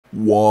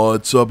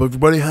What's up,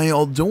 everybody? How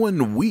y'all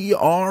doing? We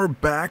are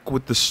back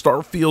with the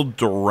Starfield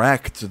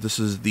Direct. This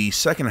is the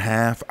second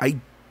half.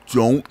 I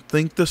don't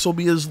think this will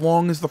be as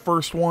long as the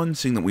first one,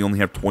 seeing that we only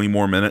have 20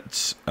 more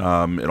minutes.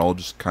 It all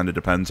just kind of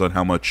depends on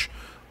how much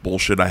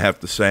bullshit I have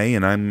to say,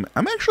 and I'm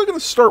actually going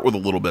to start with a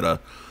little bit of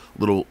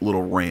little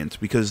rant,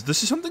 because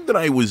this is something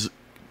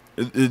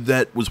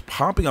that was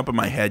popping up in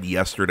my head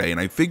yesterday, and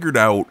I figured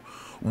out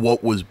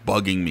what was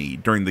bugging me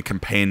during the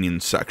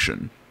companion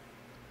section.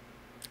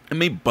 And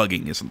maybe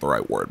bugging isn't the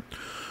right word,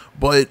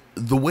 but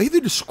the way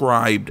they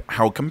described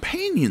how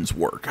companions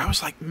work, I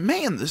was like,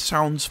 man, this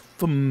sounds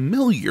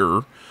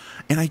familiar,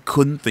 and I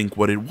couldn't think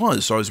what it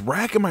was. So I was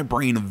racking my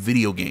brain of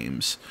video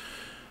games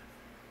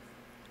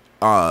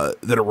that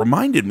it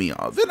reminded me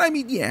of. And I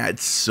mean, yeah,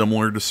 it's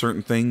similar to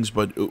certain things,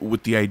 but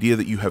with the idea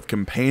that you have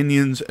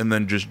companions and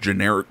then just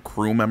generic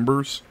crew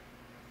members.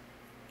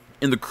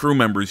 And the crew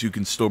members you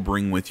can still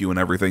bring with you and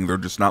everything. They're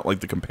just not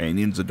like the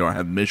companions that don't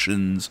have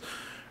missions,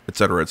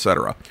 etc.,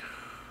 etc.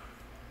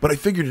 But I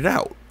figured it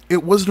out.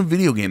 It wasn't a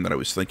video game that I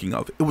was thinking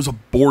of. It was a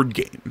board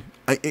game.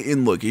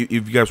 And look, if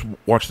you guys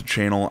watch the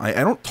channel, I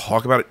don't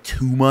talk about it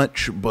too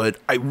much, but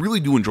I really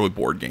do enjoy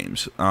board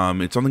games.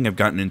 It's something I've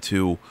gotten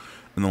into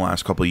in the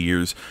last couple of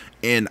years.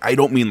 And I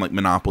don't mean like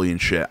Monopoly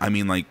and shit. I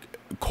mean like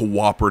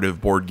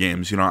cooperative board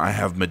games. You know, I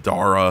have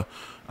Madara.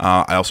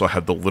 I also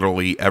have the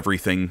Literally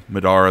Everything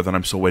Madara that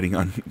I'm still waiting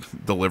on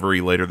delivery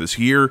later this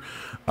year.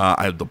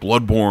 I have the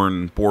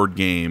Bloodborne board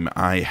game.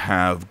 I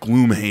have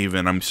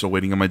Gloomhaven. I'm still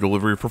waiting on my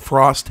delivery for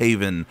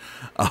Frosthaven.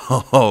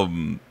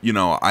 You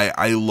know,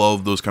 I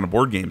love those kind of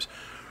board games.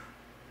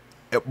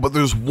 But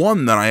there's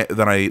one that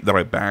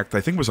I backed.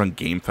 I think it was on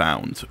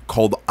GameFound,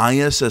 called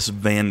ISS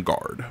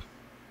Vanguard.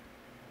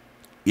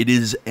 It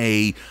is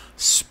a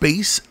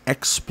space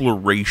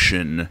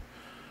exploration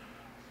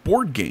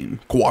board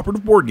game,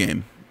 cooperative board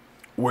game,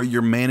 where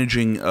you're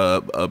managing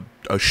a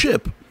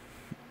ship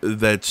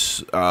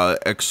that's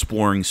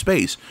exploring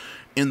space.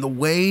 And the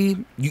way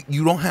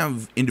you don't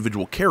have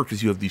individual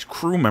characters, you have these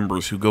crew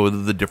members who go to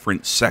the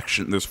different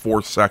sections. There's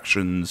 4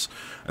 sections,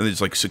 and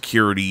there's like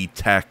security,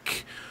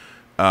 tech,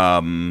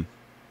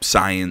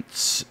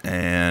 science,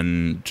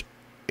 and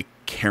I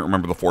can't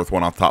remember the 4th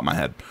one off the top of my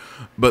head.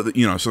 But,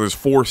 you know, so there's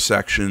 4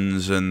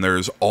 sections, and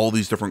there's all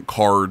these different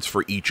cards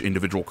for each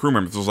individual crew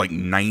member. There's like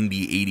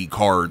 90, 80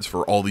 cards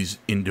for all these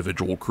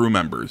individual crew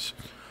members.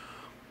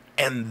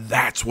 And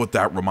that's what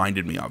that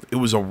reminded me of. It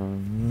was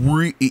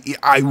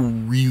I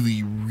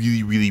really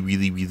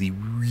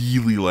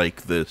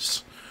like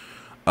this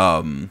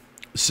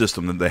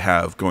system that they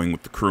have going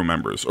with the crew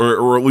members.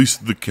 Or at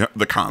least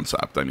the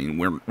concept. I mean,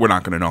 we're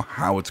not going to know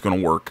how it's going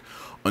to work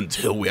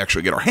until we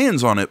actually get our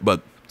hands on it,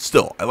 but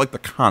still, I like the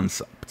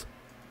concept.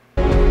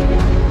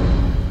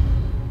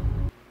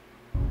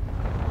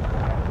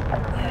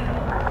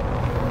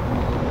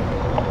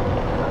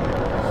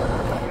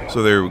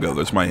 So there we go.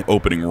 That's my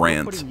opening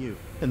rant. Putting you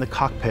in the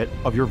cockpit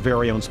of your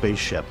very own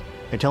spaceship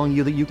and telling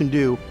you that you can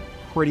do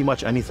pretty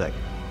much anything.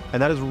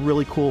 And that is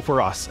really cool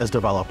for us as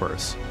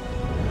developers.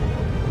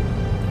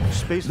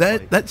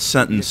 That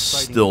sentence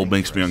still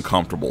makes me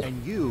uncomfortable.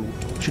 And you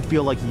should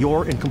feel like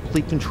you're in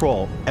complete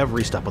control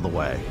every step of the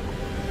way.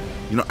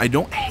 You know, I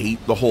don't hate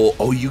the whole,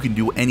 oh, you can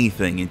do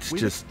anything. It's We've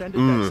just extended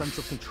that sense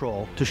of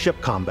control to ship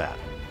combat.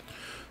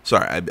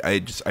 Sorry, I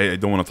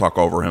don't want to talk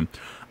over him.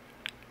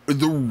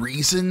 The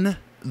reason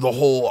the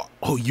whole,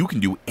 oh, you can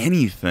do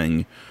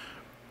anything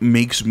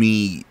makes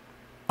me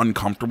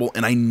uncomfortable,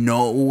 and I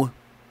know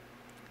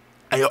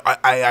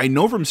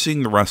from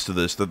seeing the rest of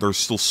this that there's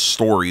still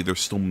story, there's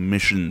still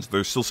missions,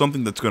 there's still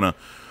something that's gonna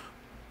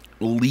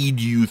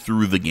lead you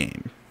through the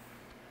game.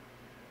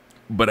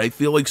 But I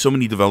feel like so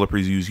many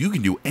developers use you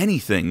can do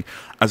anything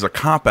as a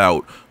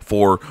cop-out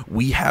for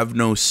we have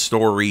no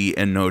story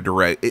and no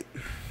direct.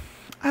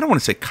 I don't want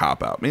to say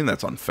cop-out. Maybe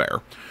that's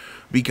unfair.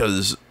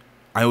 Because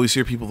I always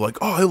hear people like,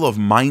 oh, I love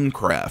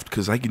Minecraft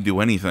because I can do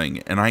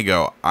anything. And I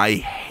go, I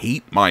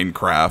hate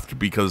Minecraft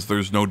because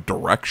there's no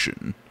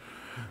direction.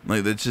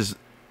 Like, that's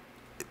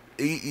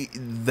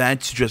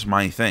just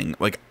my thing.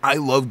 Like, I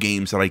love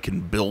games that I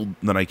can build,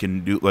 that I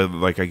can do,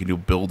 like I can do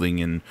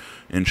building and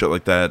shit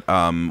like that.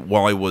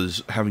 While I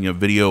was having a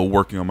video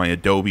working on my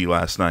Adobe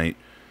last night,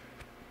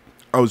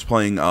 I was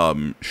playing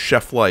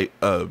Chef's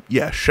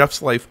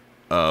Life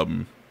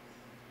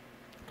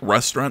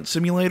Restaurant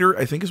Simulator,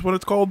 I think is what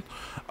it's called.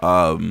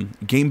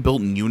 Game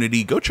built in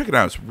Unity. Go check it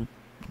out.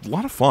 It's a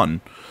lot of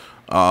fun.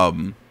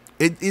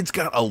 It's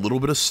got a little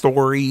bit of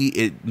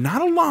story.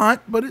 Not a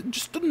lot, but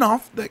just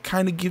enough that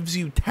kind of gives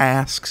you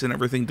tasks and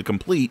everything to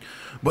complete.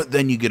 But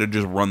then you get to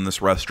just run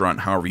this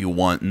restaurant however you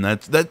want, and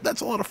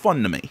that's a lot of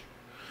fun to me.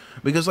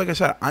 Because, like I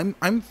said,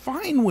 I'm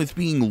fine with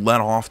being let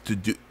off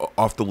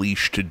the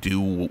leash to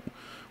do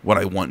what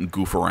I want and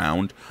goof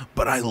around.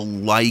 But I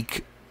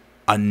like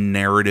a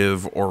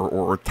narrative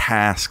or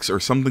tasks or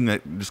something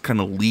that just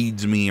kind of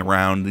leads me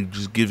around. It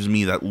just gives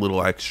me that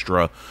little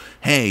extra,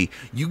 hey,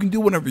 you can do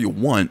whatever you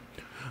want,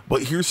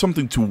 but here's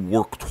something to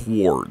work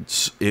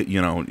towards.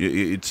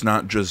 It's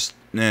not just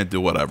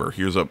do whatever.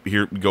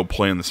 Here, go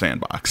play in the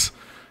sandbox.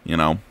 You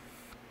know,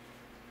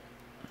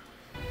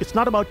 It's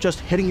not about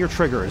just hitting your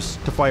triggers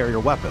to fire your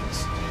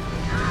weapons.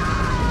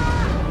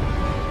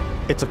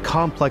 It's a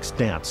complex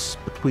dance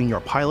between your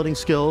piloting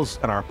skills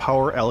and our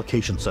power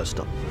allocation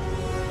system.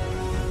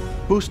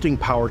 Boosting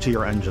power to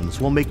your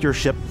engines will make your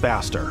ship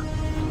faster.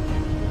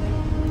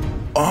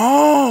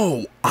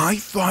 Oh, I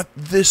thought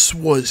this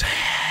was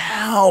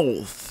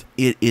health.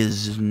 It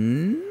is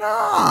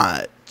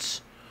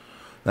not.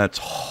 That's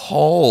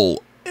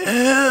hull.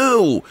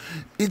 Ew.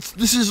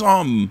 This is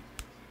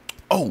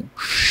oh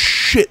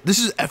shit, this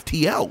is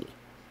FTL.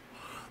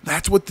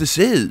 That's what this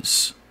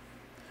is.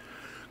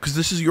 Because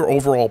this is your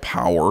overall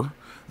power,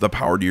 the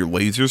power to your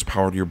lasers,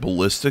 power to your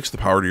ballistics, the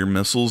power to your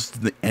missiles,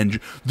 the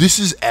engine. This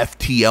is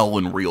FTL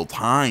in real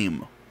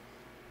time.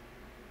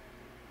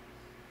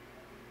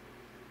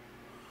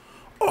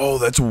 Oh,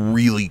 that's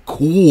really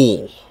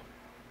cool.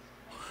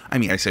 I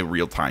mean, I say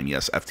real time.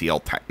 Yes,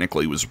 FTL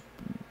technically was.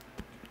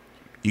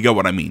 You get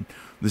what I mean.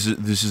 This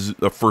is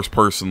a first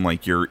person,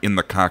 like you're in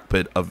the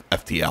cockpit of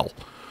FTL.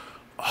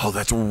 Oh,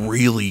 that's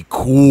really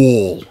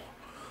cool.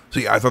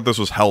 See, I thought this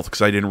was health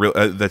because I didn't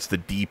realize that's the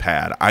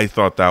D-pad. I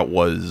thought that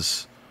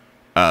was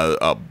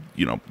a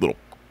little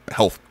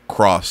health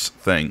cross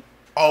thing.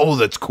 Oh,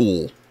 that's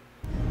cool.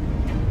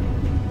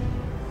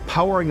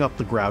 Powering up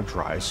the grav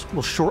drives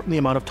will shorten the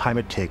amount of time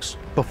it takes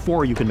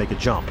before you can make a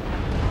jump.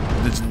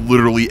 It's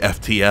literally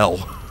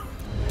FTL.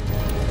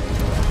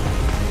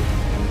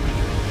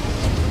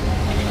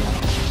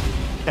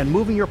 And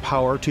moving your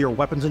power to your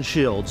weapons and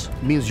shields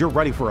means you're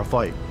ready for a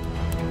fight.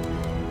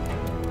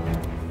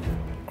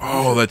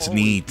 Oh, that's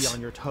Always neat. Be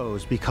on your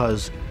toes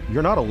because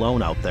you're not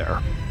alone out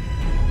there.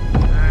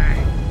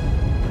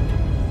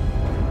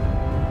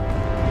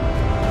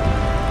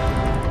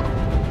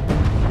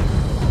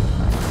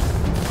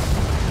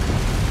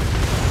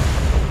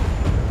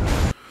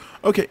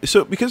 Okay,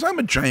 so because I'm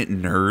a giant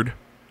nerd,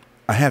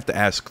 I have to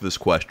ask this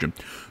question.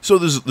 So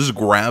this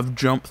grav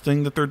jump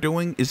thing that they're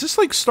doing, is this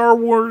like Star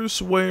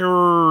Wars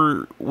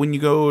where when you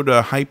go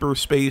to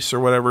hyperspace or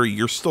whatever,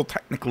 you're still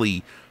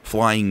technically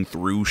flying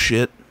through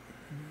shit?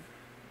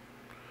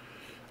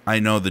 I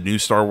know the new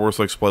Star Wars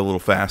likes to play a little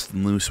fast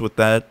and loose with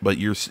that, but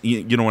you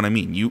know what I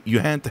mean. You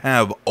had to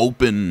have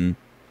open,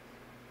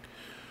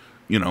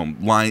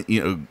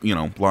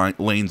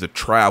 lanes of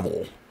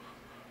travel.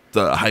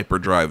 The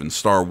hyperdrive in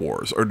Star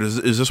Wars, or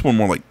is this one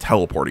more like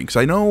teleporting? Because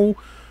I know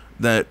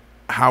that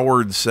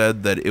Howard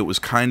said that it was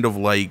kind of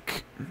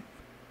like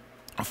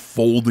a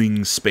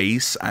folding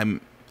space.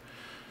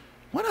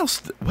 What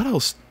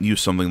else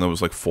used something that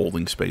was like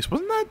folding space?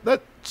 Wasn't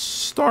that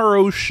Star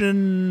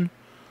Ocean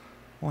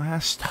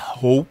Last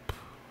Hope?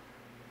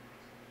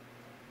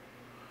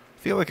 I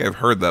feel like I've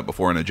heard that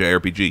before in a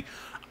JRPG.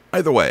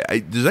 Either way,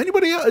 does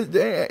anybody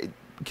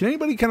can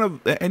anybody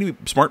any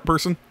smart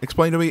person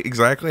explain to me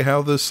exactly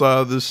how the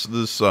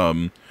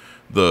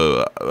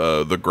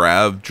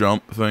grav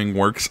jump thing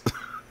works?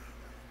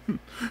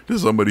 To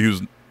somebody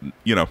who's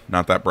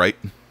not that bright.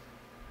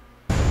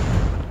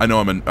 I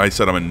know I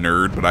said I'm a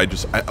nerd, but I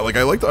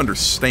like to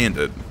understand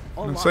it.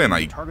 I'm not saying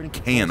I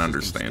can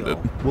understand it.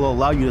 Will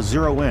allow you to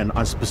zero in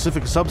on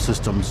specific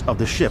subsystems of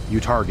the ship you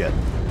target.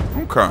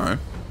 Okay.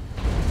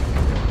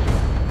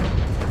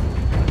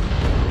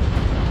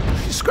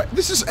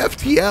 This is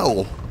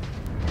FTL.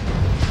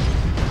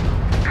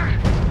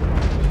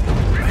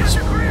 That's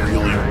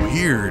really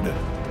weird.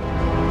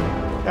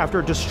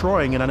 After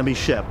destroying an enemy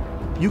ship,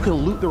 you can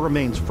loot the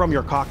remains from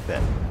your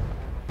cockpit.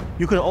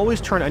 You can always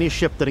turn any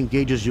ship that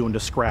engages you into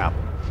scrap.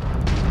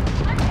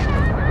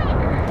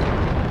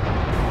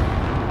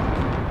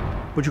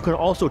 But you can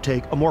also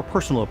take a more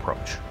personal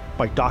approach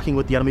by docking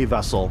with the enemy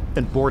vessel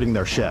and boarding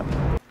their ship.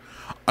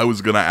 I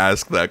was gonna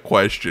ask that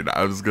question.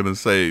 I was gonna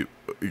say,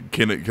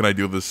 can I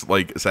do this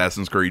like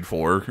Assassin's Creed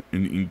 4?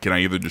 And can I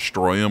either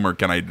destroy them or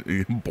can I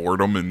board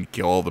them and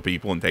kill all the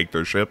people and take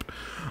their ship?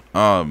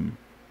 But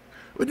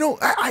no,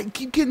 I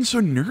keep getting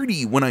so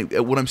nerdy when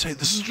I'm saying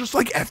this is just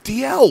like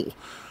FTL.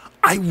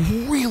 I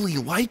really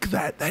like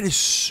that. That is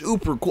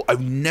super cool.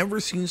 I've never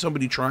seen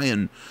somebody try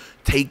and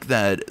take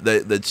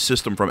that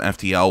system from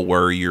FTL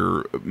where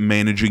you're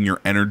managing your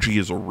energy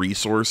as a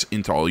resource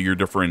into all your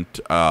different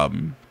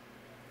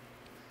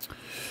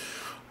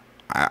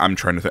I'm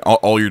trying to think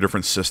all your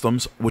different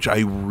systems, which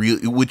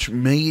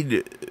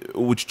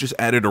just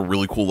added a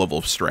really cool level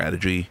of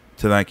strategy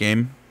to that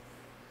game.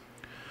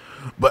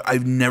 But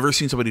I've never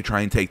seen somebody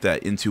try and take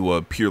that into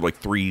a pure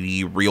like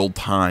 3D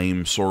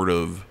real-time sort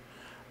of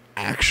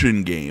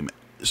action game.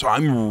 So I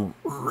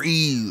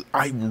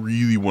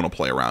really want to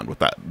play around with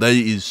that. That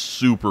is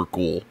super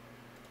cool.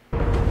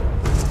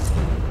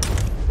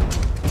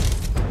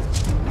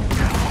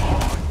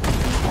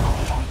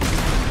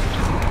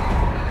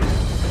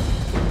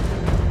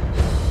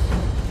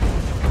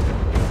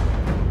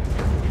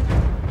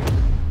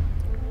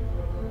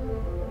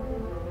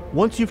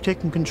 Once you've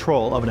taken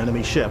control of an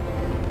enemy ship,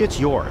 it's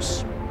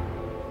yours.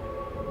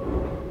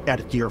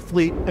 Add it to your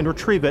fleet and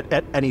retrieve it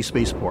at any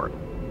spaceport.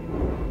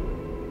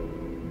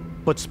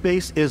 But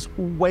space is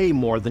way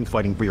more than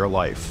fighting for your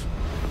life.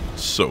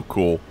 So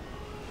cool.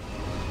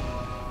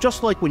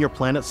 Just like when you're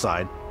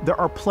planetside, There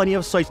are plenty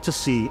of sights to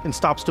see and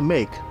stops to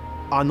make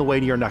on the way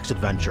to your next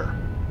adventure.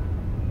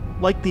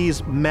 Like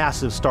these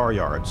massive star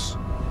yards.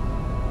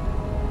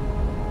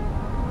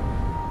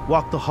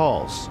 Walk the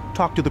halls,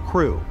 talk to the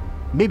crew,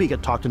 maybe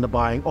get talked into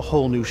buying a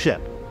whole new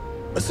ship.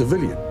 A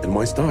civilian in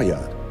my star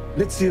yard.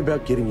 Let's see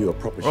about getting you a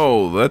proper ship.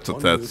 Oh, that's a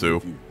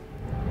Tetsu.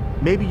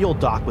 Maybe you'll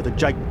dock with a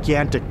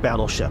gigantic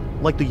battleship,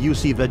 like the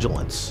UC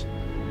Vigilance.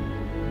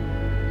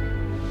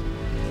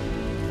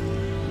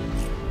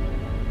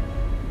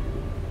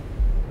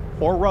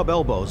 Or rub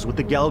elbows with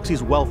the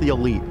galaxy's wealthy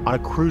elite on a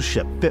cruise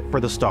ship fit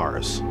for the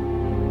stars.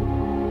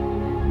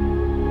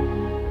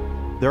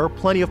 There are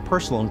plenty of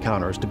personal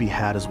encounters to be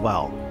had as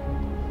well.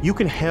 You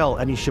can hail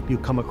any ship you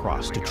come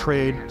across to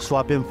trade,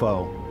 swap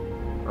info,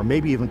 or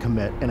maybe even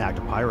commit an act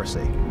of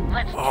piracy.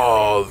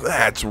 Oh,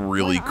 that's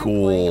really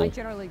cool. I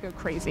generally go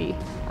crazy.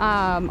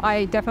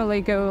 I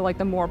definitely go like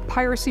the more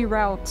piracy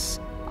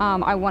routes.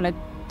 I want to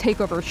take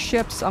over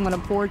ships. I'm going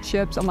to board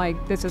ships. I'm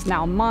like, this is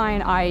now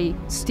mine. I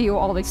steal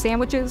all the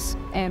sandwiches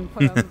and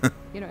put them,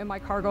 in my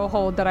cargo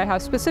hold that I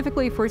have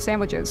specifically for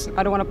sandwiches.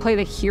 I don't want to play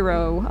the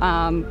hero,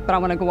 but I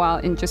want to go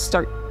out and just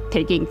start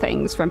taking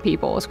things from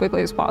people as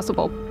quickly as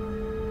possible.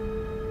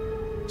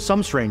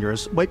 Some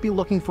strangers might be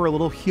looking for a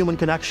little human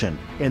connection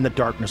in the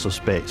darkness of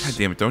space. God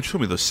damn it, don't show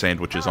me those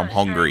sandwiches. Hello, I'm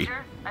hungry.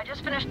 stranger. I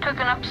just finished cooking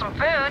up some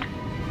food.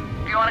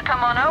 If you want to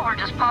come on over,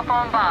 just pop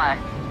on by.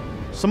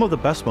 Some of the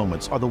best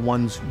moments are the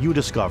ones you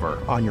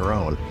discover on your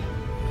own.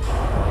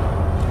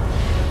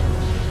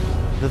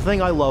 The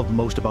thing I love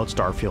most about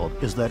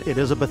Starfield is that it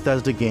is a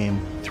Bethesda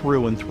game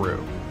through and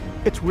through.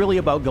 It's really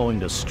about going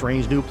to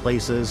strange new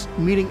places,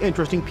 meeting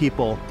interesting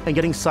people, and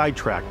getting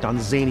sidetracked on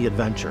zany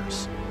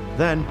adventures.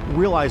 Then,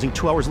 realizing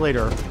 2 hours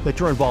later that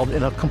you're involved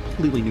in a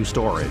completely new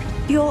story.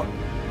 You're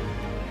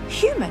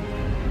human.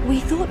 We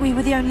thought we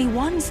were the only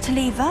ones to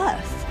leave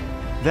Earth.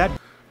 That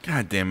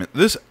God damn it.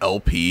 This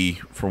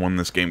LP for when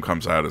this game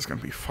comes out is going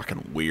to be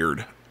fucking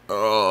weird.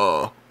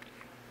 Like,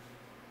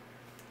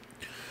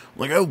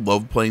 I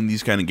love playing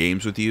these kind of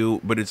games with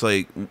you, but it's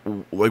like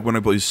when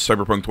I play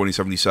Cyberpunk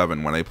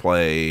 2077, when I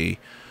play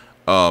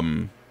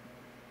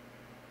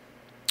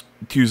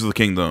Tears of the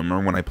Kingdom,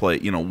 or when I play,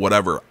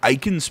 whatever, I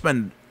can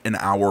spend an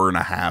hour and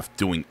a half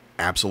doing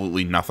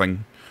absolutely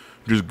nothing,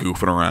 just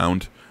goofing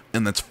around,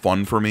 and that's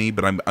fun for me.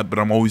 But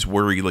I'm always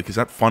worried, like, is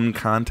that fun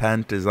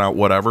content? Is that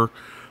whatever?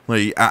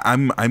 Like,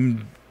 I'm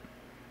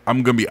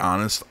gonna be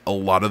honest. A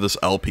lot of this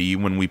LP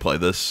when we play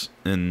this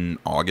in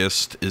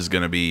August is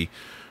gonna be,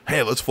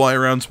 hey, let's fly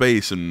around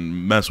space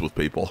and mess with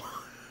people,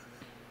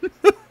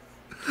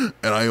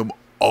 and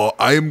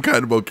I am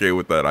kind of okay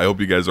with that. I hope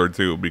you guys are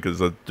too, because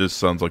that just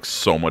sounds like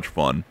so much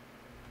fun.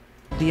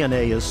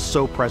 DNA is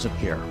so present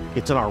here.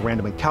 It's in our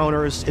random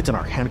encounters, it's in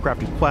our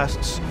handcrafted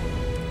quests,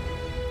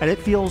 and it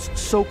feels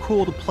so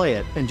cool to play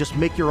it and just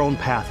make your own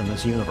path in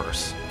this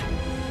universe.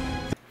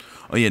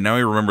 Oh yeah, now I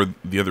remember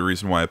the other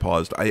reason why I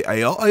paused.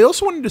 I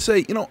also wanted to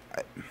say,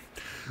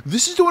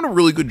 this is doing a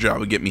really good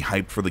job of getting me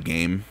hyped for the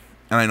game,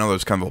 and I know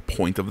that's kind of the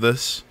point of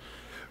this.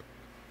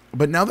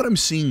 But now that I'm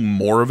seeing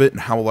more of it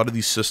and how a lot of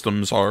these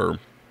systems are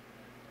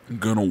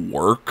gonna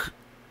work,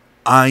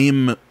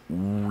 I'm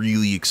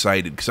really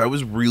excited, because I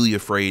was really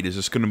afraid, is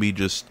this going to be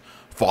just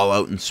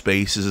Fallout in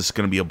space? Is this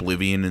going to be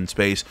Oblivion in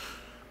space?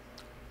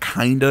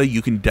 Kinda.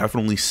 You can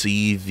definitely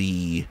see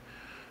the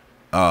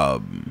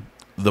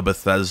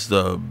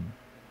Bethesda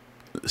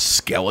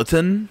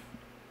skeleton,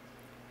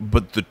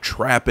 but the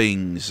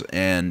trappings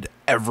and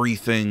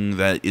everything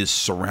that is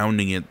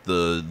surrounding it,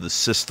 the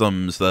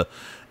systems,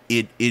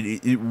 it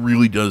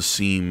really does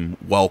seem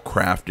well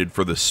crafted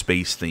for the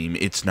space theme.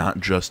 It's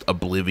not just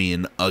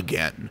Oblivion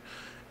again.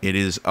 It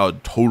is a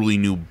totally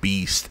new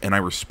beast, and I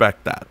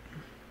respect that.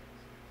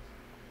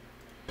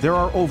 There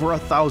are over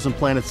 1,000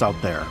 planets out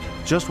there,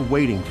 just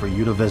waiting for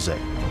you to visit.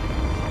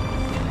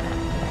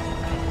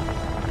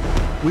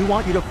 We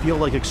want you to feel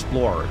like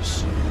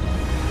explorers,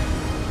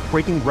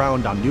 breaking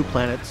ground on new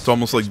planets. It's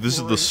almost like this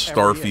is the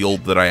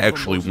Starfield that I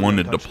actually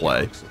wanted to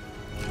play.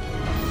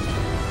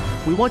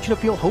 We want you to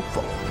feel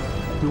hopeful.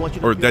 We want you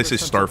to Or feel did I a say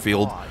sense of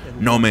Starfield? awe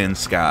and No wonder. Man's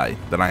Sky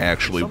that I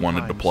actually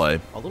wanted to play.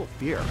 A little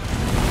fear.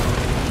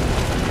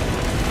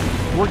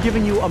 We're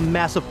giving you a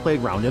massive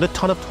playground and a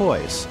ton of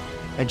toys,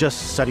 and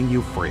just setting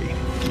you free.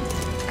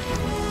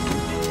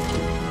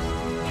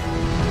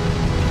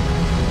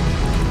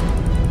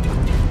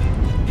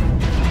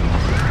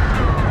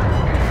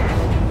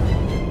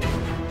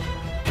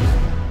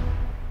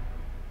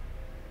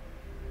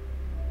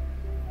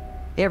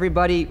 Hey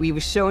everybody,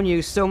 we've shown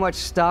you so much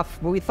stuff,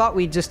 but we thought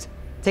we'd just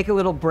take a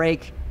little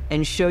break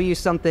and show you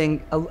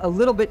something a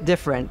little bit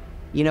different.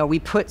 You know, we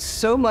put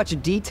so much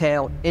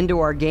detail into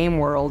our game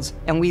worlds,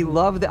 and we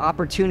love the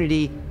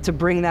opportunity to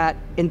bring that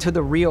into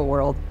the real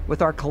world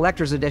with our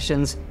collector's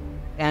editions.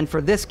 And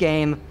for this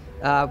game,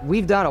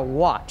 we've done a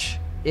watch.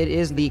 It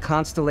is the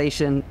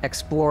Constellation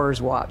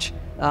Explorer's Watch.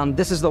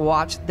 This is the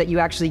watch that you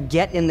actually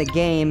get in the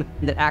game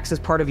that acts as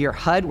part of your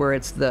HUD, where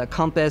it's the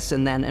compass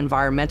and then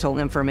environmental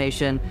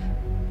information.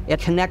 It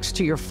connects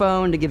to your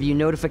phone to give you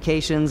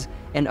notifications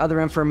and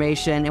other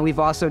information. And we've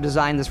also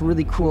designed this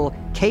really cool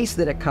case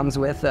that it comes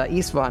with,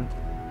 Istvan.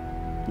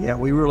 Yeah,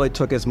 we really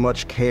took as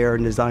much care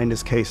and designed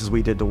this case as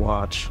we did to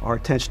watch. Our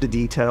attention to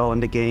detail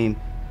in the game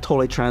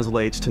totally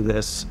translates to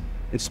this.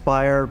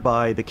 Inspired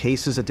by the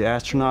cases that the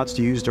astronauts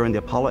used during the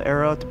Apollo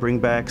era to bring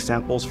back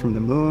samples from the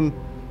moon.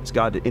 It's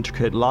got an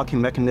intricate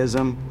locking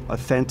mechanism,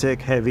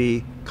 authentic,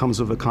 heavy, comes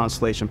with a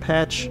Constellation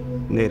patch,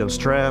 NATO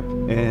strap,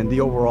 and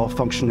the overall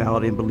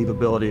functionality and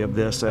believability of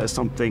this as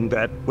something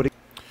that would...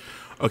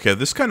 Okay,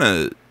 this kind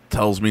of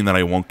tells me that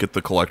I won't get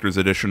the collector's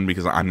edition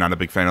because I'm not a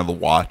big fan of the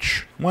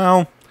watch.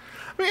 Well,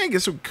 I mean, I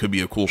guess it could be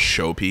a cool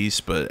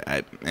showpiece, but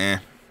I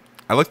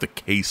like the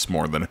case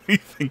more than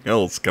anything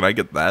else. Can I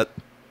get that?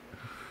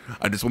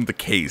 I just want the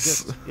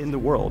case. Just in the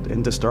world,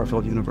 in the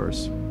Starfield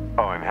universe.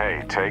 Oh, and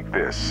hey, take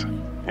this.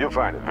 You'll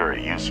find it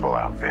very useful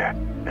out there,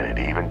 and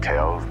it even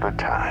tells the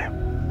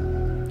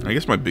time. I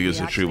guess my biggest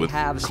issue with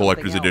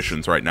collector's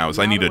editions right now is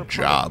I need a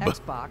job.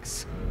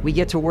 Xbox, we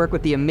get to work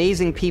with the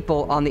amazing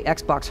people on the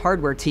Xbox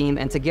hardware team,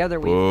 and together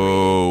we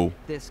created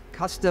this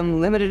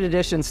custom limited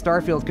edition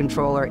Starfield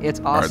controller. It's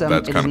awesome.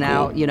 Right, it is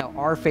now, cool. you know,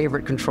 our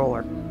favorite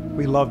controller.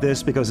 We love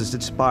this because it's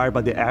inspired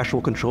by the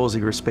actual controls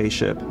of your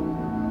spaceship.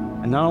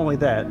 And not only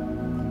that,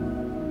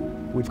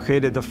 we've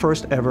created the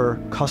first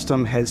ever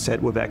custom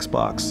headset with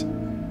Xbox.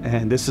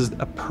 And this is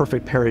a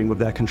perfect pairing with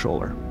that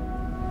controller.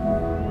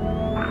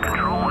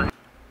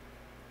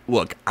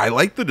 Look, I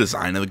like the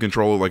design of the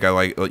controller. Like, I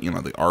like, you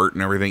know, the art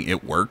and everything.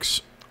 It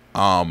works.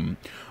 Again,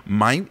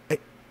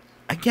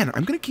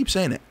 I'm going to keep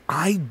saying it.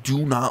 I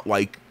do not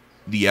like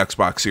the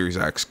Xbox Series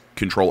X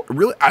controller.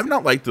 Really, I've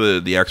not liked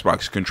the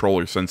Xbox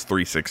controller since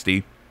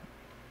 360.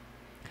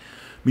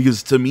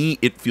 Because to me,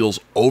 it feels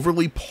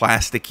overly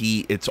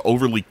plasticky. It's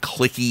overly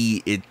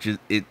clicky.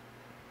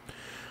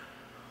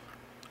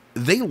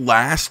 They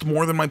last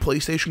more than my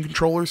PlayStation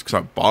controllers because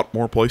I bought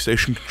more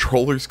PlayStation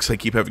controllers because I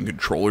keep having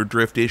controller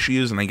drift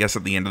issues. And I guess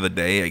at the end of the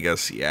day, yeah,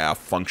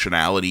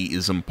 functionality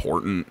is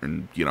important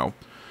and, you know,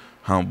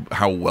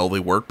 how well they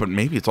work. But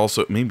maybe it's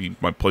also, maybe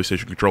my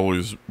PlayStation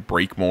controllers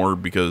break more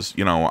because,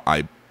 you know,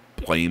 I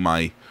play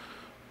my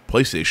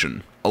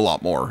PlayStation a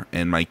lot more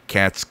and my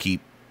cats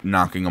keep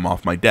knocking them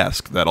off my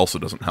desk. That also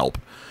doesn't help.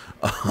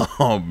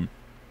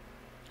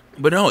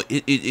 But no,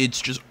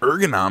 it's just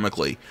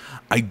ergonomically,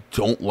 I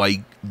don't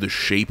like the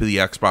shape of the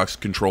Xbox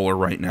controller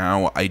right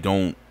now. I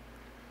don't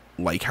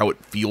like how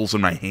it feels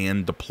in my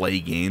hand to play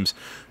games.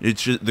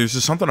 It's just, there's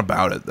just something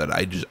about it that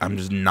I'm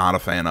just not a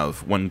fan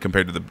of when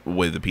compared to the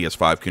way the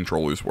PS5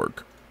 controllers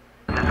work.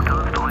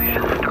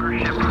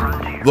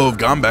 Though I've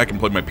gone back and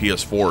played my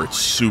PS4, it's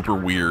super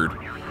weird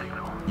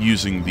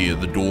using the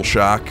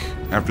DualShock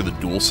after the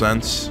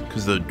DualSense,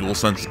 because the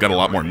DualSense has got a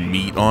lot more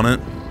meat on it.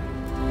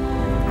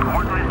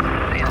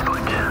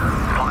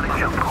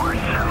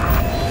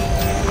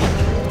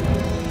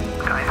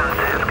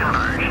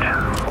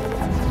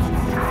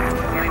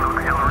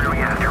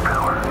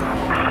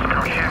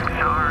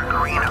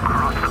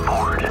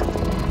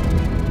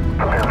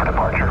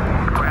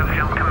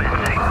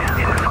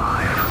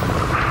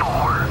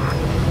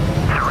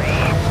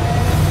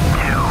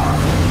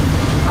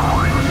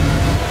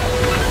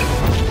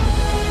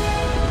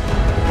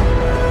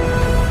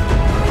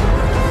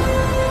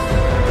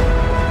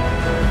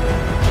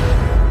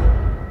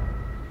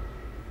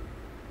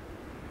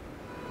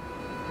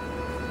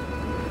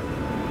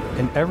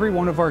 In every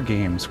one of our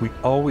games, we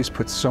always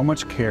put so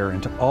much care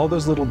into all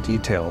those little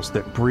details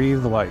that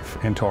breathe life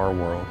into our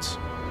worlds.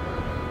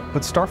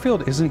 But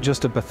Starfield isn't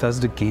just a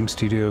Bethesda Game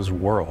Studios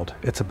world,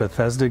 it's a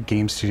Bethesda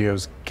Game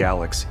Studios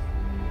galaxy.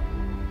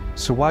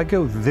 So why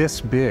go this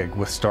big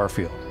with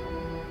Starfield?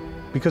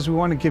 Because we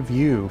want to give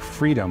you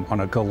freedom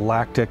on a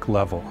galactic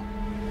level.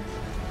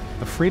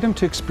 The freedom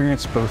to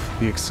experience both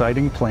the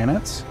exciting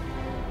planets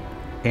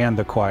and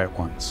the quiet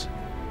ones.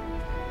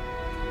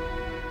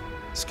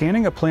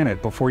 Scanning a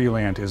planet before you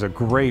land is a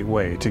great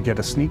way to get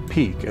a sneak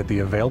peek at the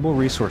available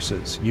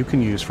resources you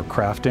can use for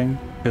crafting,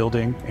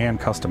 building, and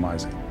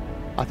customizing.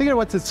 I think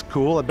what's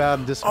cool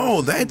about this...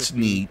 Oh, that's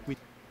neat.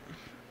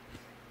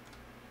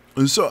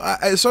 So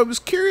I was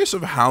curious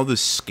of how this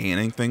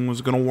scanning thing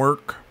was going to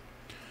work.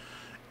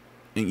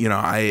 You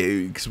know,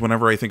 because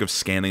whenever I think of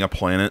scanning a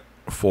planet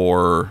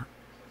for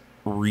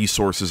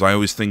resources, I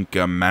always think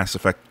Mass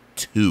Effect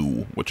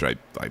 2, which I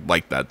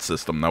like that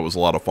system. That was a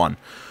lot of fun.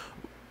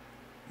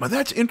 But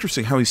that's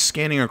interesting how he's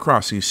scanning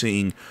across. He's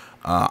seeing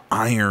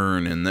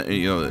iron and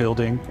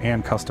building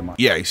and customizing.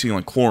 Yeah, he's seeing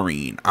like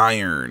chlorine,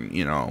 iron.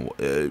 You know,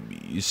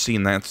 you're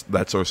seeing that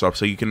sort of stuff.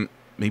 So you can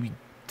maybe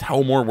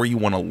tell more where you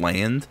want to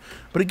land.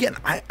 But again,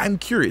 I'm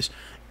curious: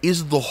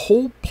 is the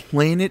whole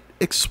planet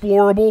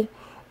explorable,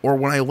 or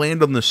when I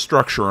land on the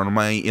structure, am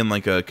I in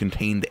like a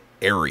contained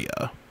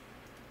area?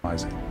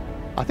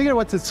 I think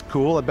what's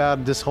cool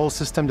about this whole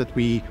system that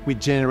we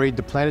generate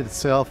the planet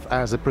itself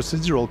as a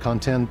procedural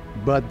content,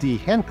 but the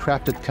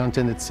handcrafted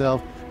content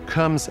itself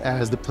comes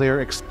as the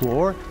player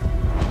explore.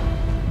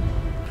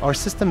 Our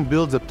system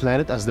builds the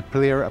planet as the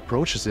player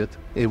approaches it.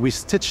 We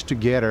stitch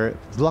together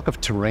a block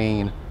of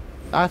terrain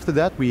After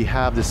that, we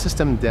have the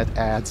system that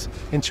adds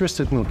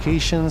interesting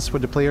locations for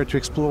the player to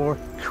explore,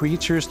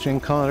 creatures to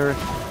encounter.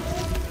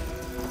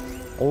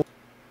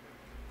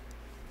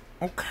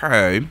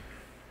 Okay.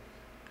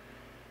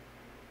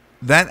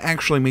 That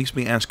actually makes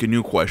me ask a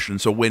new question.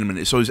 So wait a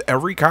minute. So is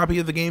every copy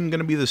of the game going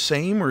to be the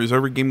same, or is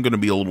every game going to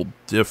be a little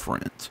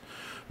different?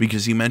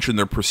 Because you mentioned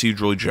they're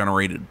procedurally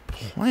generated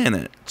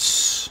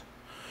planets,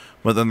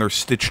 but then they're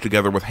stitched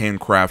together with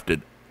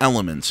handcrafted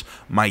elements.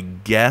 My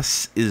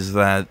guess is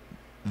that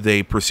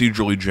they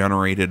procedurally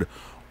generated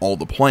all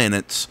the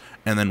planets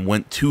and then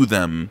went to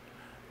them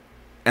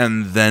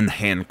and then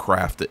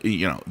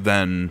handcrafted,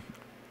 then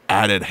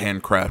added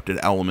handcrafted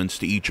elements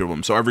to each of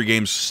them. So every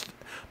game's,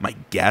 my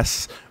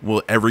guess,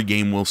 every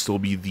game will still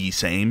be the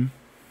same.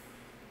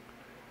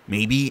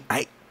 Maybe.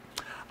 I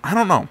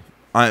don't know.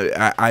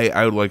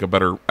 I would like a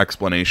better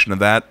explanation of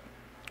that.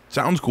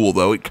 Sounds cool,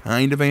 though. It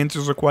kind of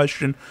answers a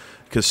question.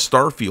 Because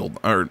Starfield,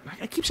 or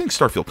I keep saying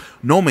Starfield,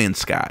 No Man's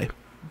Sky,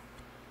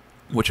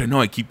 which I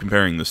know I keep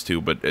comparing this to,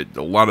 but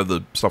a lot of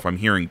the stuff I'm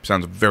hearing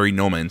sounds very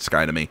No Man's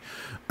Sky to me.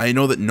 I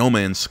know that No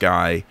Man's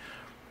Sky,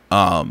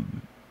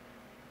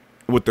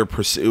 with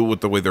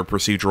the way their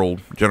procedural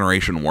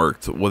generation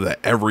worked, was that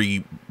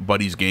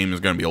everybody's game is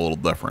going to be a little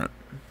different.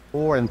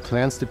 And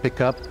plans to pick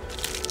up.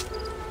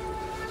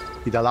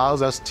 It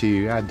allows us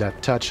to add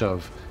that touch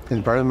of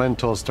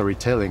environmental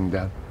storytelling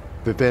that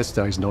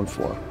Bethesda is known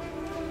for.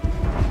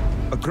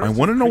 I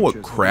want to know what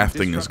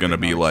crafting is going to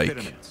be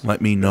like. Let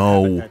me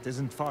know. That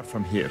isn't far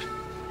from here.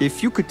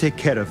 If you could take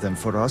care of them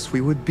for us, we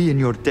would be in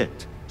your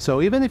debt.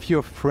 So even if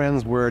your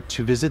friends were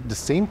to visit the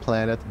same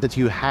planet that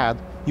you had,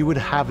 you would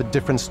have a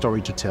different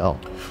story to tell.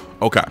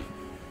 Okay.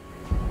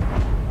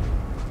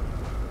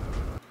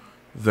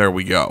 There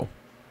we go.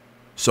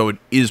 So it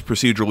is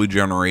procedurally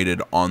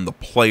generated on the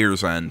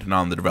player's end, not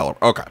on the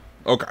developer.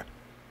 Okay.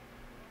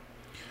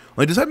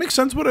 Like, does that make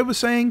sense what I was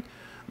saying?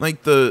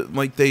 Like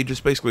they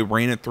just basically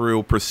ran it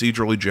through,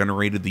 procedurally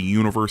generated the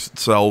universe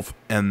itself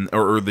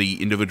or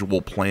the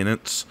individual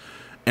planets,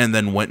 and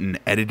then went and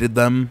edited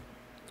them?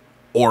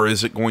 Or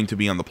is it going to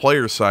be on the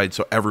player's side,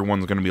 so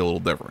everyone's going to be a little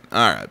different?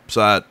 Alright, so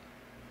that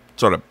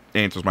sort of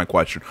answers my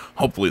question.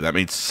 Hopefully that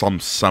made some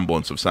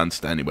semblance of sense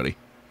to anybody.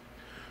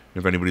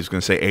 If anybody's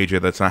going to say,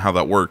 AJ, that's not how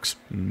that works,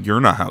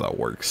 you're not how that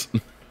works.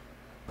 It's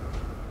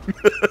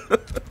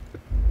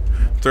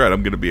alright,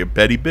 I'm going to be a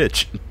petty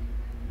bitch.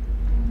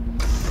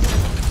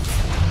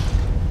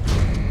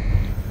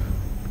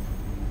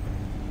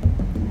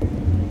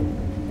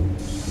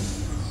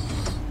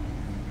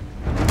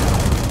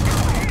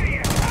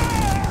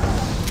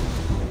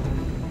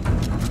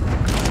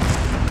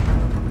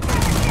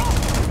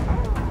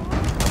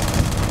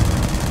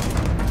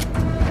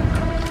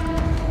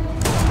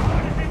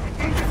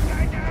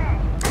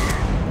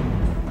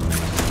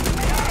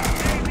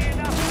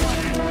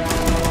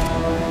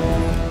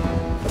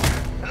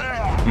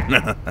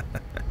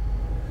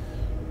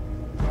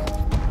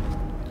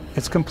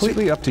 It's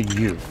completely up to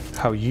you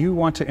how you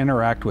want to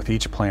interact with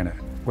each planet.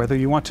 Whether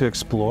you want to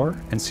explore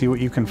and see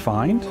what you can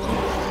find,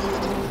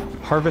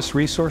 harvest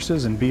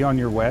resources and be on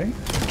your way,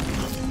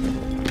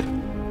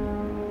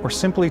 or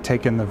simply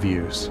take in the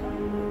views.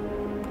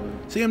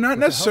 See, I'm not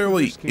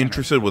necessarily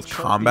interested with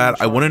combat.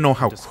 I want to know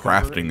how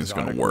crafting is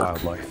going to work.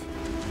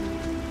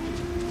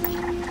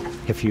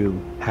 If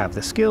you have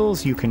the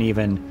skills, you can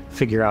even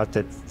figure out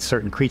that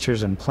certain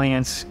creatures and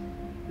plants,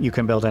 you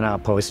can build an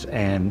outpost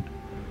and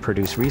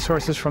produce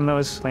resources from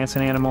those plants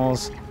and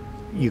animals.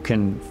 You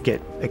can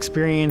get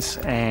experience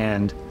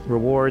and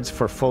rewards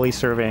for fully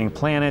surveying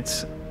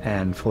planets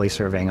and fully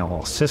surveying a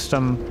whole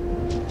system.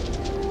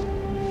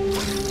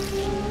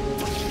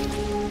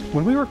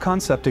 When we were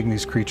concepting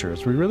these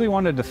creatures, we really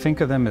wanted to think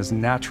of them as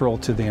natural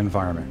to the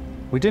environment.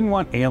 We didn't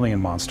want alien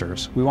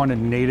monsters. We wanted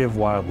native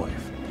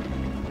wildlife.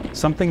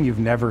 Something you've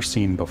never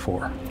seen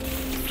before.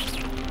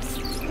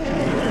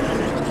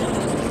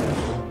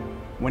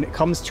 When it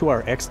comes to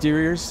our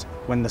exteriors,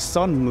 when the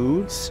sun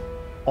moves,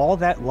 all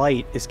that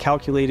light is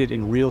calculated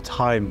in real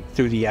time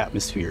through the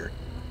atmosphere.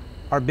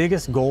 Our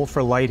biggest goal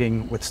for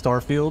lighting with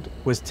Starfield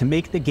was to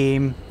make the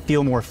game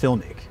feel more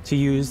filmic, to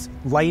use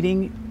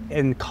lighting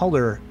and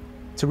color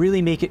to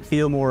really make it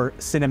feel more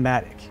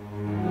cinematic.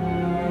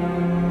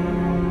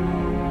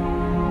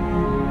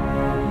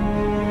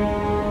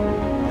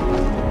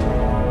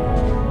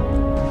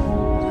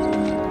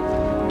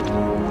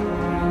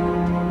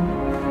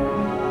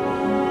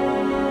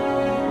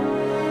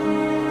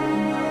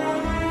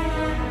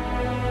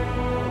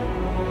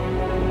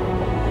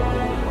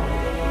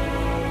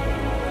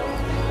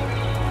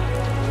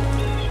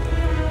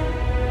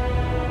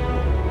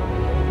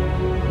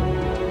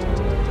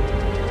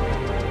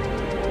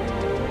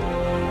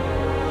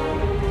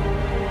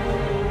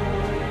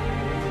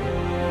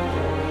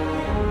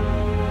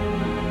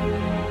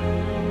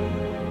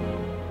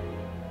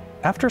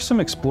 After some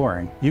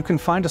exploring, you can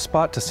find a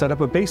spot to set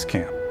up a base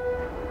camp.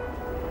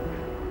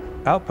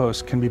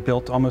 Outposts can be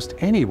built almost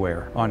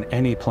anywhere on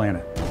any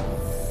planet.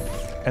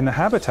 And the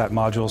habitat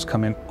modules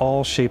come in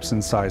all shapes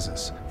and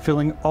sizes,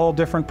 filling all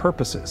different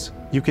purposes.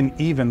 You can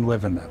even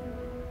live in them.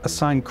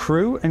 Assign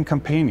crew and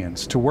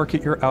companions to work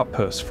at your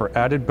outposts for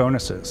added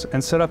bonuses,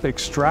 and set up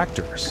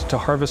extractors to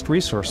harvest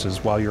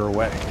resources while you're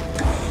away.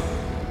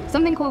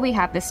 Something cool we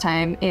have this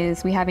time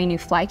is we have a new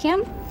fly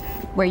cam,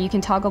 where you can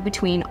toggle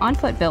between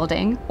on-foot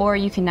building, or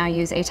you can now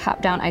use a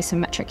top-down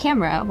isometric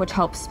camera, which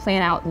helps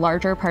plan out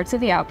larger parts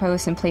of the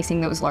outpost and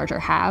placing those larger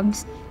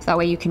halves. So that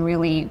way you can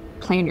really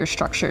plan your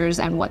structures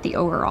and what the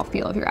overall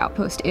feel of your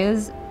outpost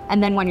is.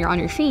 And then when you're on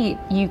your feet,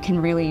 you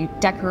can really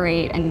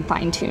decorate and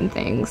fine-tune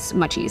things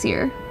much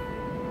easier.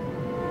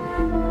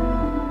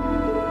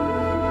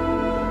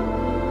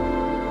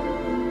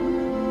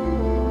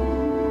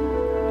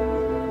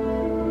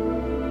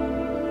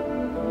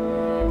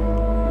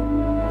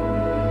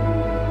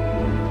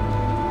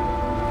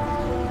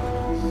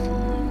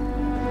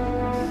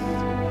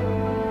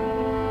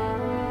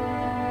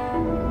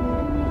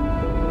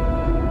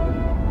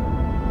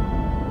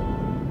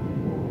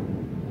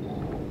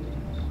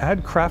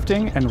 Add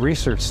crafting and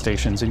research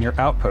stations in your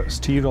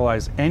outpost to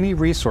utilize any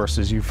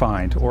resources you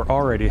find or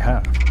already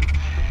have.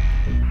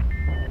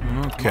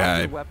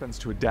 Okay. Weapons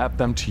to adapt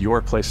them to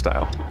your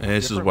playstyle.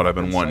 This is what I've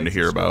been wanting to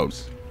hear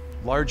about.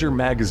 Larger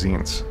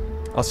magazines,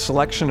 a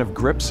selection of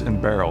grips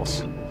and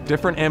barrels,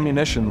 different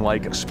ammunition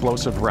like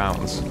explosive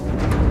rounds.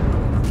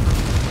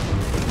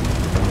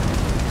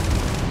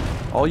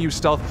 All you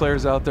stealth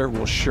players out there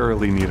will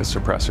surely need a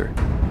suppressor.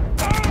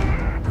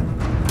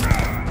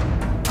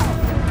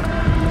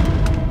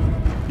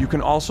 You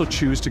can also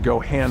choose to go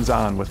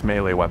hands-on with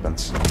melee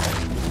weapons.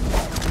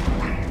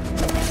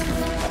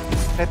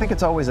 I think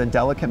it's always a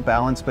delicate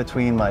balance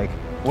between like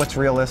what's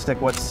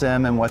realistic, what's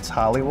sim, and what's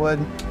Hollywood.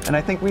 And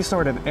I think we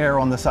sort of err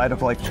on the side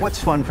of like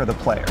what's fun for the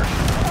player.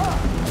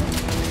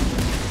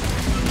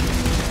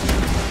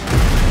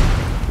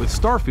 With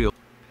Starfield,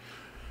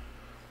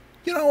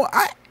 you know,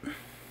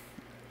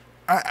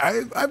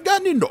 I've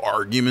gotten into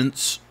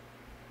arguments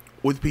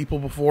with people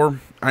before.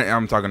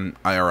 I'm talking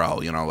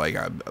IRL, you know, like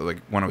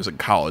when I was in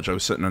college, I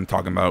was sitting and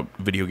talking about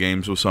video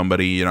games with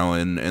somebody, you know,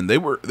 and they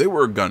were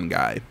a gun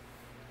guy.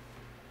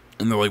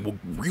 And they're like, well,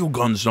 real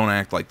guns don't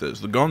act like this.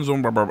 The guns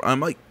don't blah, blah, blah. I'm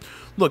like,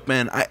 look,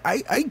 man,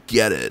 I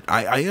get it.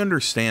 I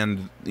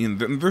understand, you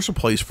know, there's a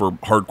place for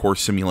hardcore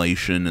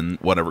simulation and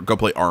whatever. Go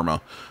play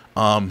Arma.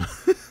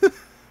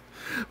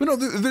 But no,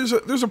 there's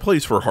a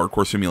place for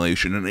hardcore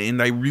simulation,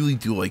 and I really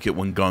do like it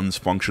when guns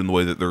function the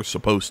way that they're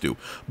supposed to.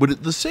 But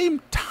at the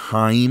same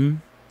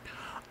time,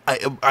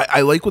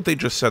 I like what they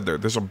just said there.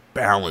 There's a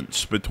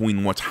balance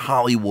between what's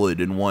Hollywood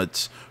and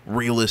what's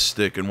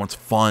realistic and what's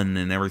fun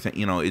and everything.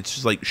 You know, it's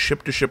just like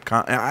ship-to-ship.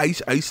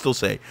 I still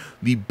say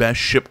the best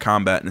ship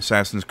combat in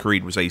Assassin's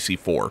Creed was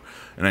AC4.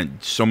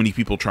 And so many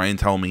people try and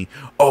tell me,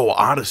 oh,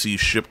 Odyssey's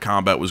ship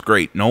combat was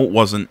great. No, it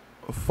wasn't.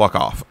 Fuck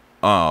off.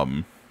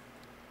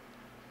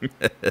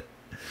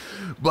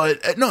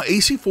 But no,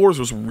 AC4's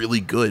was really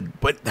good,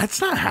 but that's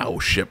not how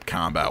ship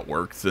combat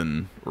works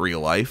in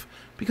real life,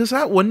 because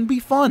that wouldn't be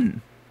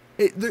fun.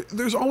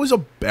 There's always a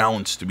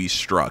balance to be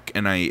struck,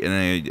 and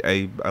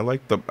I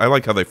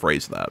like how they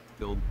phrase that.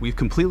 we've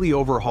completely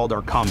overhauled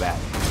our combat.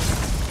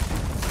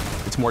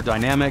 It's more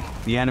dynamic,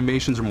 the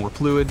animations are more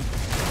fluid.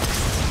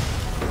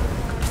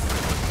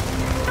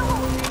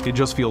 It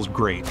just feels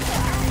great.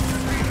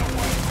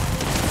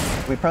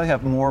 We probably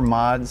have more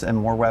mods and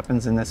more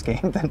weapons in this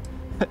game than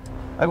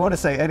I want to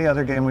say any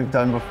other game we've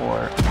done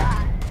before.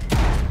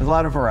 There's a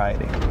lot of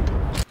variety.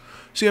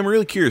 See, I'm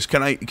really curious.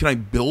 Can I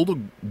build a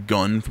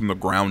gun from the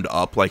ground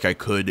up like I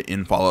could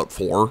in Fallout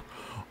 4,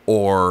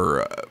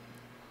 or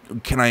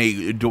can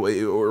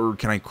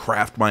I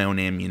craft my own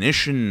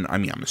ammunition? I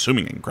mean, I'm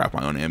assuming I can craft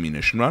my own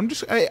ammunition,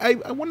 but I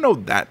want to know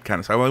that kind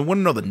of stuff. I want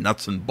to know the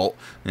nuts and bolts.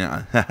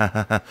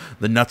 Yeah,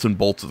 the nuts and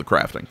bolts of the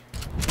crafting.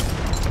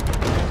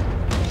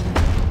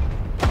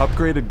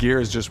 Upgraded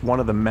gear is just one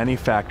of the many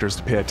factors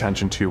to pay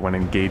attention to when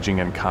engaging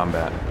in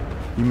combat.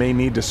 You may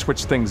need to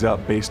switch things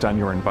up based on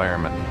your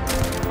environment.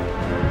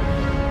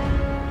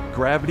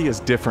 Gravity is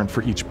different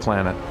for each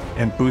planet,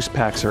 and boost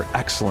packs are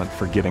excellent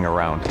for getting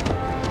around.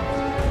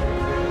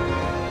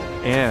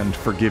 And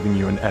for giving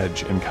you an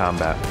edge in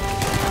combat.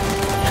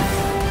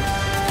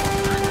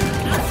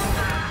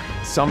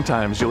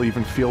 Sometimes you'll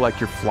even feel like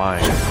you're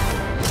flying.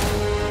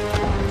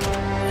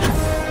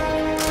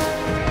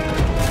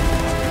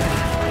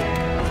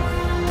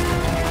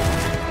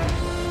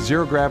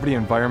 Zero-gravity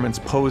environments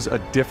pose a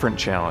different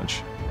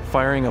challenge.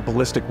 Firing a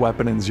ballistic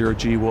weapon in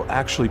zero-G will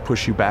actually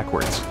push you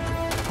backwards.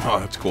 Oh,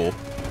 that's cool.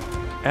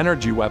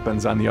 Energy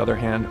weapons, on the other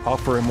hand,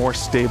 offer a more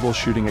stable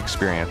shooting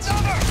experience.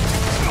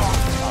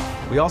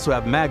 We also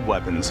have mag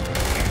weapons.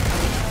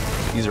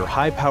 These are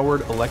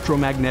high-powered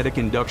electromagnetic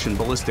induction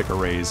ballistic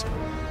arrays.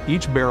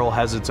 Each barrel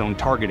has its own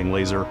targeting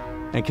laser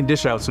and can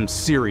dish out some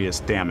serious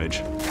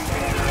damage.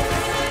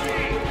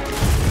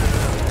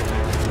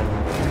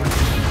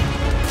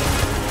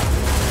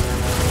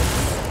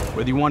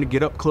 Whether you want to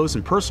get up close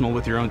and personal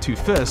with your own two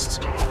fists,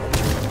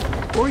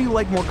 or you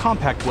like more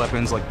compact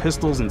weapons like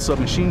pistols and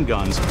submachine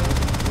guns,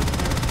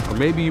 or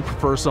maybe you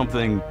prefer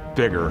something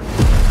bigger.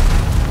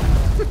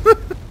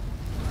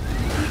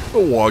 A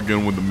walk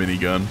in with a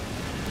minigun.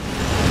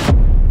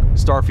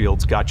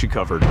 Starfield's got you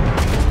covered.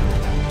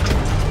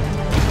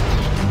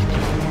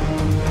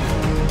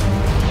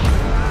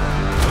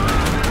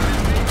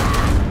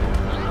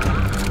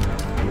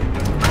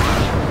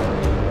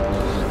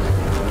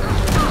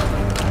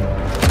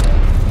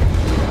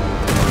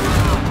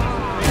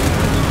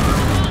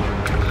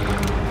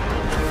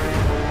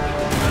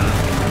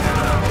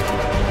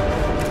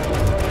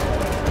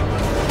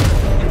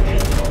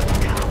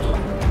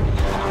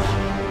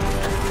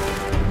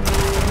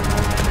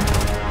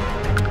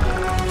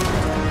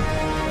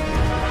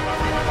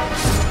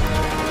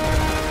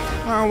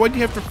 Why'd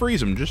you have to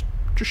freeze him? Just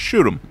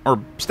shoot him. Or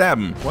stab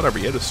him. Whatever,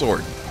 you had a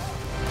sword.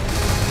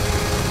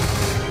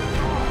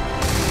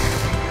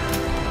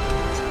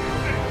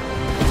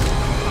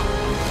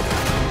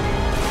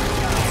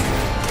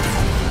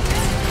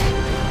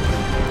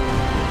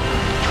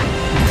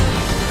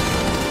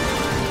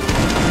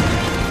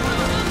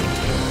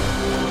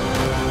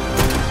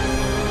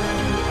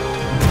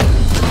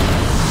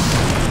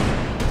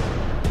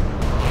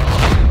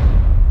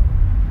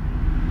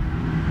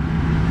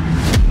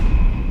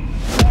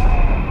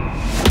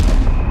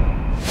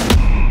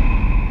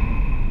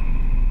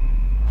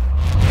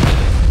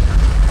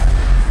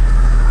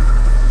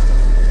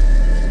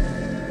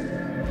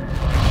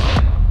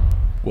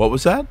 What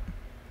was that?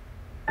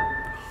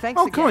 Thanks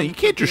oh, come on, you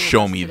can't just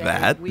show me today.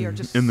 that We are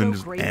just and then so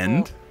just grateful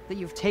end. that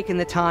you've taken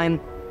the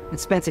time and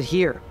spent it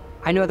here.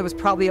 I know there was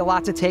probably a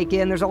lot to take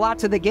in. There's a lot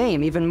to the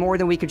game, even more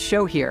than we could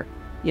show here.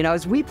 You know,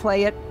 as we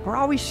play it, we're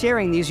always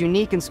sharing these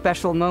unique and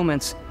special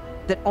moments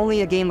that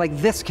only a game like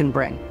this can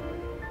bring.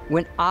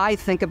 When I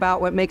think about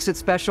what makes it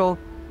special,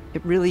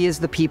 it really is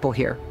the people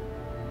here.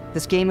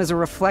 This game is a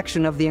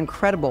reflection of the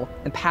incredible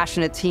and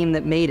passionate team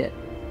that made it.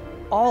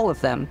 All of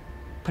them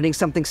putting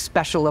something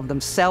special of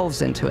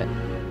themselves into it.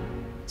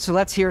 So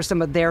let's hear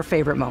some of their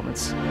favorite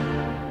moments.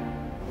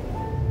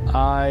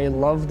 I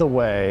love the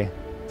way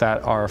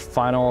that our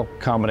final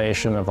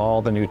combination of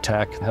all the new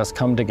tech has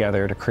come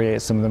together to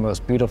create some of the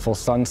most beautiful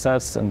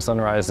sunsets and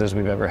sunrises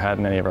we've ever had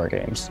in any of our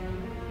games.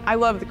 I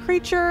love the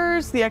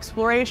creatures, the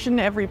exploration,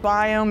 every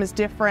biome is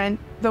different.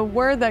 The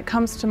word that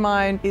comes to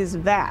mind is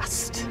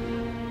vast.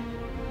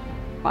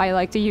 I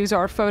like to use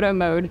our photo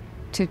mode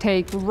to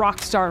take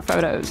rock star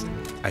photos.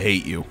 I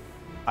hate you.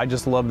 I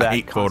just love that. I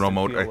hate photo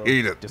mode. I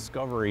hate it.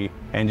 Discovery,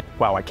 and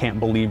wow, I can't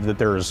believe that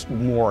there's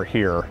more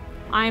here.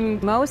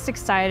 I'm most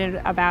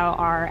excited about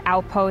our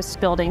outpost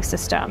building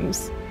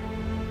systems.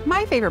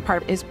 My favorite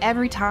part is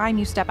every time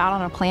you step out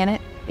on a planet,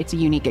 it's a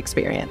unique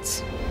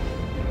experience.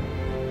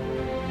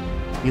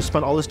 You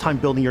spent all this time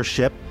building your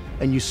ship,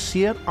 and you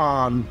see it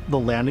on the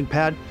landing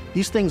pad.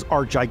 These things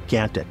are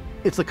gigantic.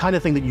 It's the kind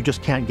of thing that you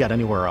just can't get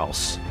anywhere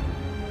else.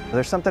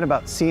 There's something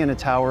about seeing a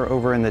tower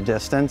over in the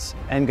distance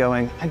and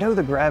going, I know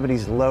the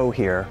gravity's low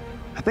here.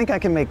 I think I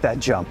can make that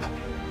jump.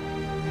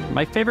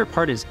 My favorite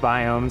part is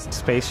biomes,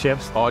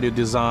 spaceships, audio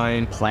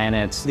design,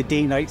 planets, the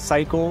day-night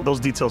cycle. Those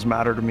details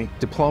matter to me.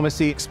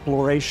 Diplomacy,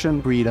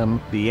 exploration,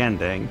 freedom, the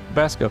ending.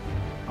 Vasco,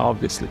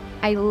 obviously.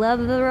 I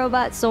love the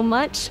robot so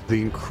much.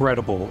 The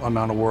incredible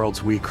amount of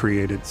worlds we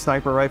created.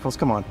 Sniper rifles,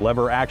 come on.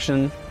 Lever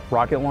action,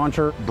 rocket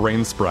launcher,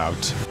 brain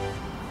sprout.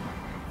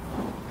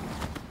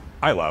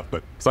 I love,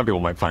 but some people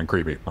might find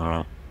creepy. I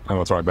don't know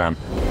what's wrong with them.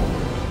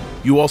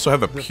 You also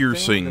have a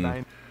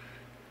piercing.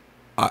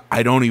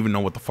 I don't even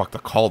know what the fuck to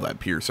call that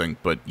piercing,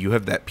 but you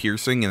have that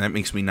piercing, and that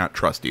makes me not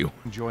trust you.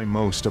 Enjoy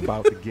most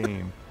about the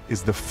game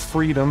is the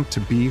freedom to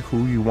be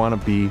who you want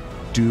to be,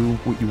 do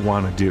what you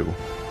want to do.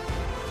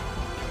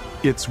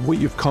 It's what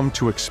you've come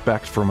to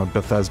expect from a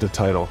Bethesda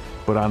title,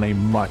 but on a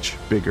much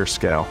bigger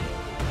scale.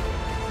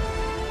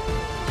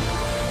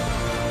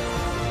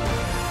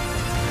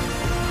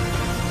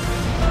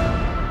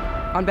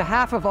 On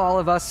behalf of all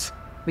of us,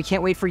 we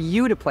can't wait for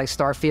you to play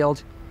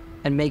Starfield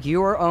and make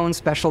your own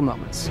special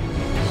moments.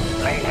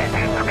 Main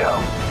engines go.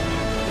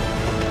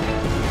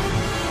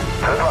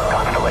 Good luck,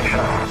 Constellation.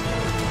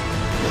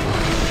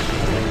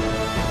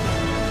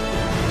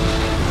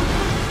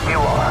 You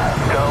are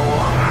go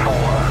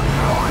for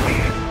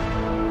launch.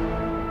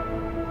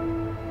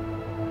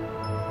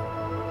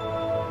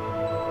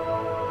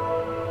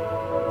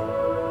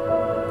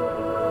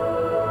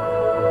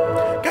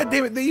 God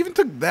damn it, they even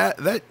took that.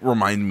 That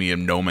reminded me of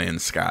No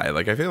Man's Sky.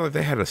 Like, I feel like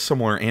they had a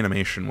similar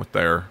animation with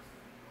their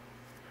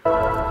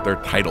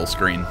title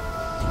screen.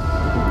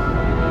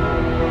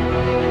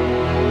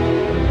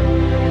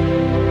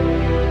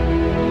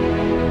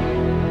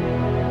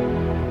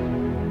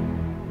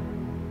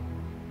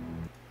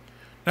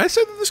 Did I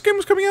say that this game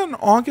was coming out in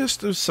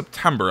August or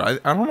September? I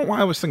don't know why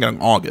I was thinking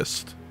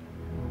August.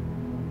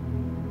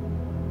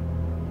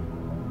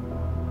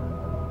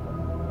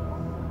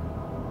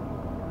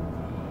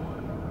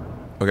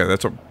 Okay,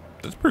 that's a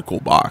pretty cool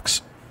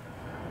box.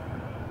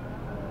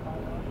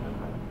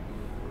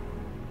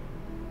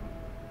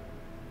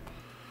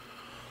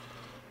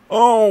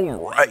 All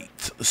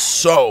right.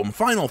 So,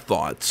 final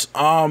thoughts.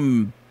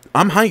 I'm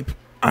hype.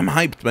 I'm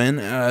hyped, man.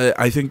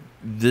 I think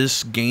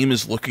this game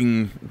is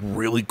looking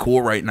really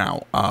cool right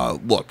now.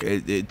 Look,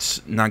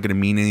 it's not going to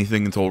mean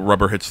anything until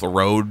rubber hits the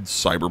road.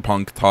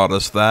 Cyberpunk taught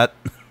us that.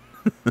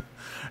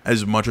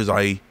 As much as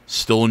I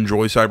still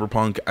enjoy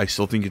Cyberpunk, I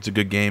still think it's a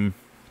good game.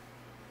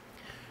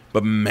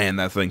 But man,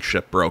 that thing's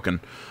shit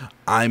broken.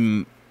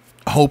 I'm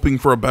hoping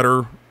for a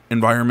better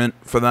environment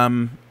for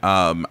them.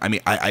 I mean,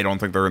 I don't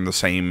think they're in the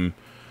same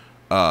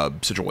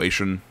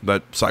situation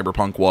that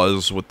Cyberpunk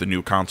was with the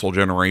new console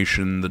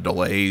generation, the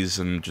delays,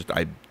 and just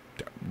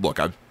look,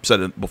 I've said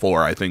it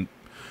before. I think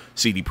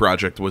CD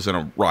Projekt was in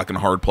a rock and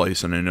a hard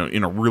place and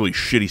in a really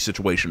shitty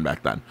situation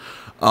back then.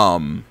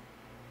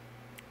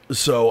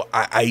 So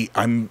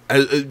I'm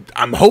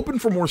hoping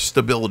for more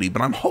stability,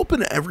 but I'm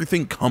hoping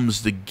everything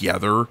comes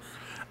together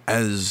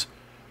as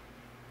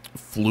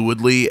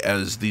fluidly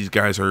as these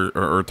guys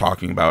are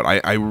talking about.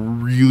 I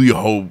really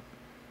hope.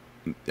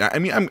 I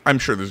mean, I'm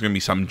sure there's going to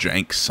be some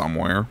jank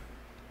somewhere,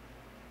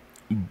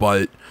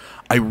 but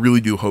I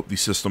really do hope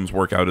these systems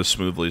work out as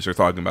smoothly as they're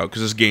talking about,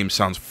 because this game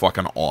sounds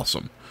fucking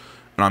awesome,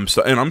 and I'm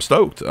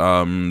stoked.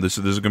 This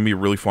is going to be a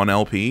really fun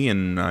LP,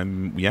 and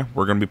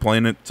we're going to be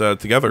playing it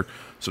together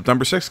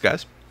September 6th,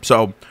 guys.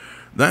 So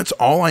that's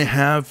all I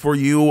have for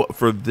you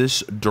for this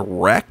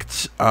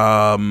direct.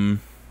 I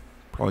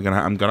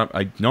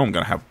know I'm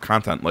gonna have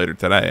content later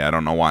today. I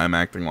don't know why I'm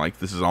acting like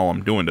this is all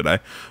I'm doing today,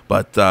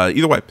 but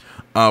either way,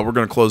 we're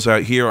gonna close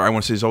out here. I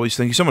want to say, as always,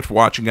 thank you so much for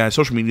watching, guys.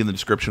 Social media in the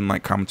description,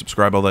 like, comment,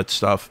 subscribe, all that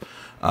stuff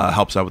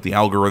helps out with the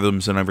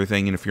algorithms and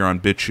everything. And if you're on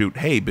BitChute,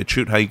 hey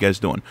BitChute, how you guys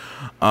doing?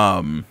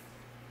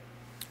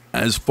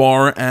 As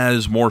far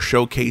as more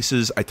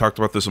showcases, I talked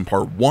about this in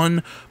part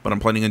 1, but I'm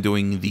planning on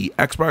doing the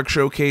Xbox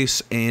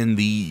showcase and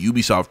the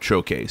Ubisoft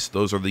showcase.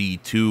 Those are the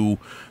two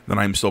that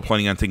I'm still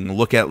planning on taking a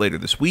look at later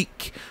this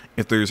week.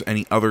 If there's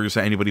any others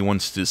that anybody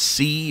wants to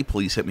see,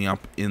 please hit me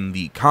up in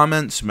the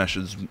comments,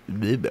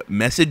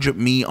 message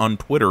me on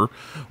Twitter,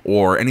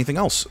 or anything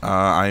else.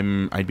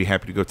 I'd be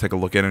happy to go take a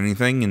look at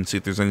anything and see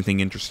if there's anything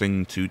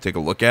interesting to take a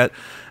look at.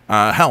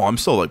 Hell, I'm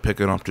still like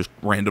picking up just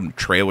random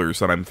trailers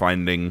that I'm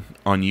finding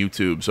on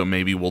YouTube, so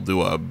maybe we'll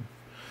do a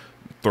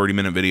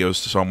 30-minute videos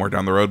somewhere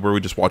down the road where we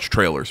just watch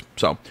trailers.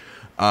 So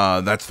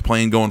that's the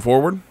plan going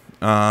forward.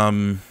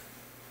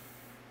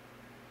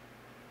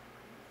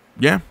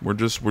 Yeah, we're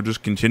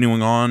just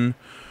continuing on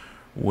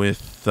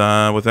with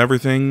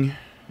everything,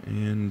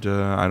 and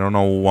I don't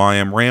know why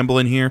I'm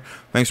rambling here.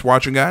 Thanks for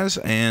watching, guys,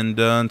 and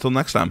until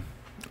next time,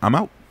 I'm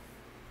out.